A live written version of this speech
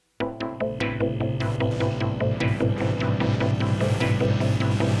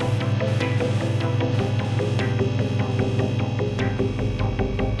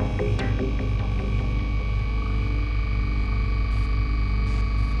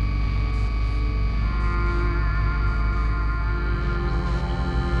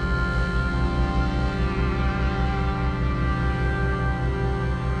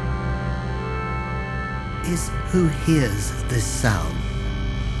who hears this sound,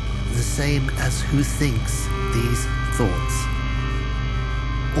 the same as who thinks these thoughts,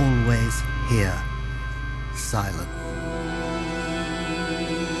 always hear silence.